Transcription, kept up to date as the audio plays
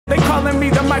calling me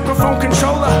the microphone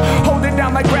controller. Hold it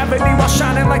down like gravity while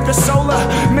shining like the solar.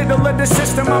 Middle of the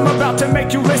system, I'm about to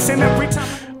make you listen every time.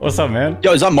 What's up, man?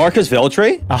 Yo, is that Marcus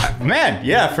Veltri? Man,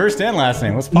 yeah, first and last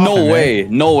name. What's poppin', No way,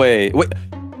 man? no way. Wait,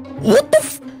 what the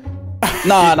f?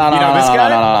 Nah. You know this guy?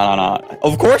 Nah.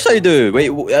 Of course I do.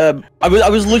 Wait, I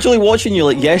was literally watching you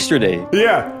like yesterday.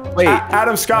 Yeah. Wait.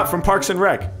 Adam Scott from Parks and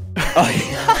Rec.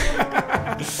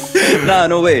 Nah,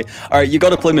 no way. All right, you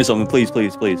gotta play me something, please.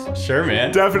 Sure,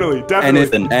 man. Definitely.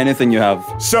 Anything you have.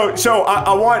 So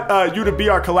I want you to be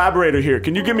our collaborator here.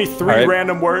 Can you give me 3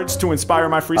 random words to inspire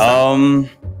my freestyle?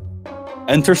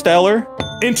 Interstellar.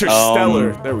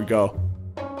 Interstellar. There we go.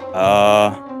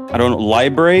 I don't know.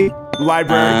 Library.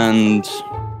 And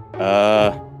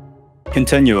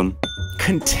continuum.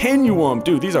 Continuum.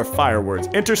 Dude, these are fire words.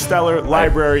 Interstellar,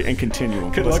 library, and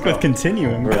continuum. Good luck with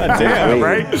continuum. God damn. Yeah,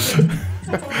 right?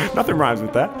 Nothing rhymes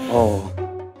with that. Oh.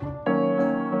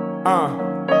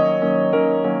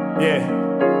 Yeah.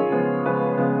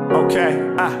 Okay.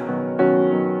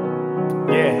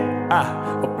 Yeah.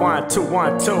 1, 2,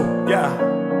 1, 2. Yeah.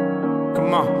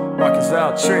 Come on. Marcus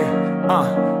Veltri.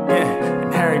 Yeah.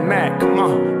 And Harry Mack. Come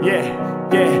on. Yeah.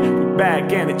 We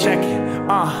back in it. Check it.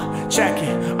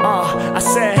 I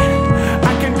said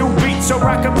I can do beats or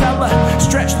acapella.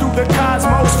 Stretch through the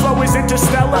cosmos. Flow is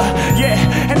interstellar. Yeah.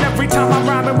 And every time I'm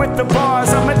rhyming with the bars,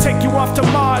 I'ma take you off to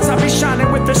Mars. I'll be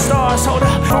shining with the stars. Hold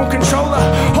up, phone controller.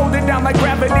 Hold it down like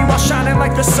gravity while shining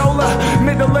like the solar.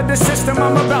 Middle of the system,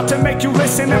 I'm about to make you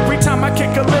listen. Every time I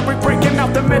kick a lyric, breaking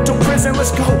out the mental prison.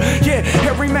 Let's go. Yeah,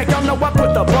 Harry Mack, y'all know I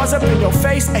put the bars up in your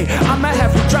face. Ay, I'ma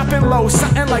have you dropping low,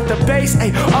 something like the bass.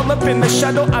 Ay, all up in the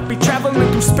shuttle, I be traveling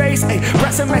through space. Ay,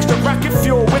 brought some extra rocket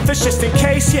fuel with us just in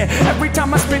case. Yeah, every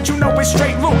time I spit, you know it's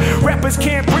straight loop. Rappers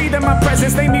can't breathe in my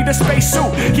presence, they need a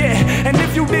spacesuit. Yeah, and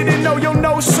if you didn't know, you'll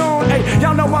know soon. Ay,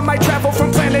 y'all know I might travel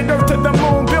from planet Earth to the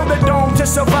moon. Build a dome to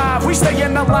survive, we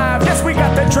staying alive. Yes, we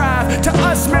got the drive. To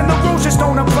us, man, the rules just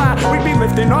don't apply. We be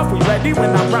lifting off, we ready. When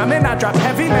I'm rhyming, I drop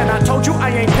heavy. Man, I told you I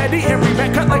ain't petty. Harry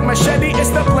Mack cut like machete, it's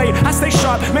the blade. I stay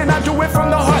sharp, man, I do it from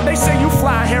the heart. They say you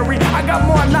fly, Harry. I got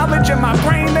more knowledge in my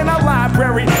brain than a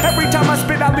library. Every time I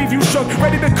spit, I leave you shook,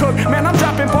 ready to cook. Man, I'm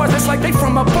dropping bars, it's like they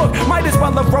from a book. Might as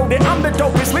well have wrote it, I'm the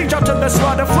dopest. Lead y'all to the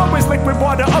slaughter, flow is liquid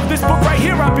water. Of this book right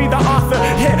here, I'll be the author.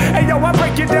 Yeah, hey yo, I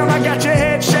break it down, I got your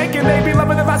head shaking. They be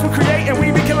loving the vibes we create, and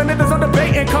we be killing it, there's no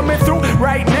debate. And coming through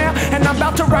right now, and I'm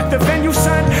about to rock the venue,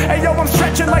 son. Hey yo, I'm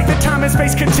stretching like the time and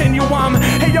space continuum.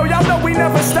 Hey yo, y'all know we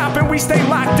never stop and we stay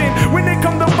locked in. When they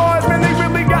come to bars, man, they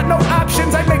really got no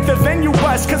options. I make the venue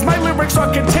bust, cause my lyrics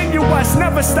are continuous,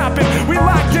 never stopping. We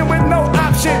locked in with no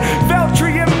option.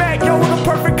 Veltri and Mack, yo, the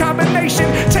perfect combination.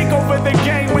 Take over the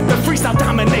game with the freestyle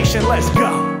domination. Let's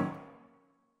go.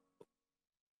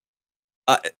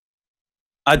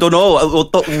 I don't know.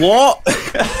 What?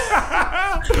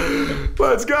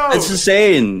 Let's go. It's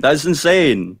insane. That's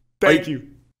insane. Thank you.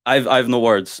 I have no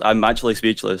words. I'm actually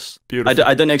speechless. Beautiful.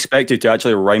 I didn't expect you to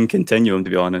actually rhyme continuum, to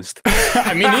be honest. Me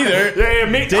neither. Yeah,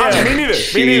 me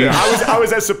neither. I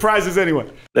was as surprised as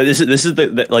anyone. This is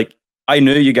the like, I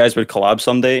knew you guys would collab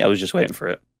someday. I was just waiting for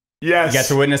it. Yes. You got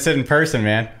to witness it in person,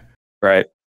 man. Right.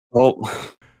 Oh.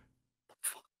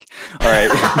 All right.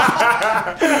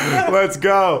 Let's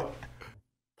go.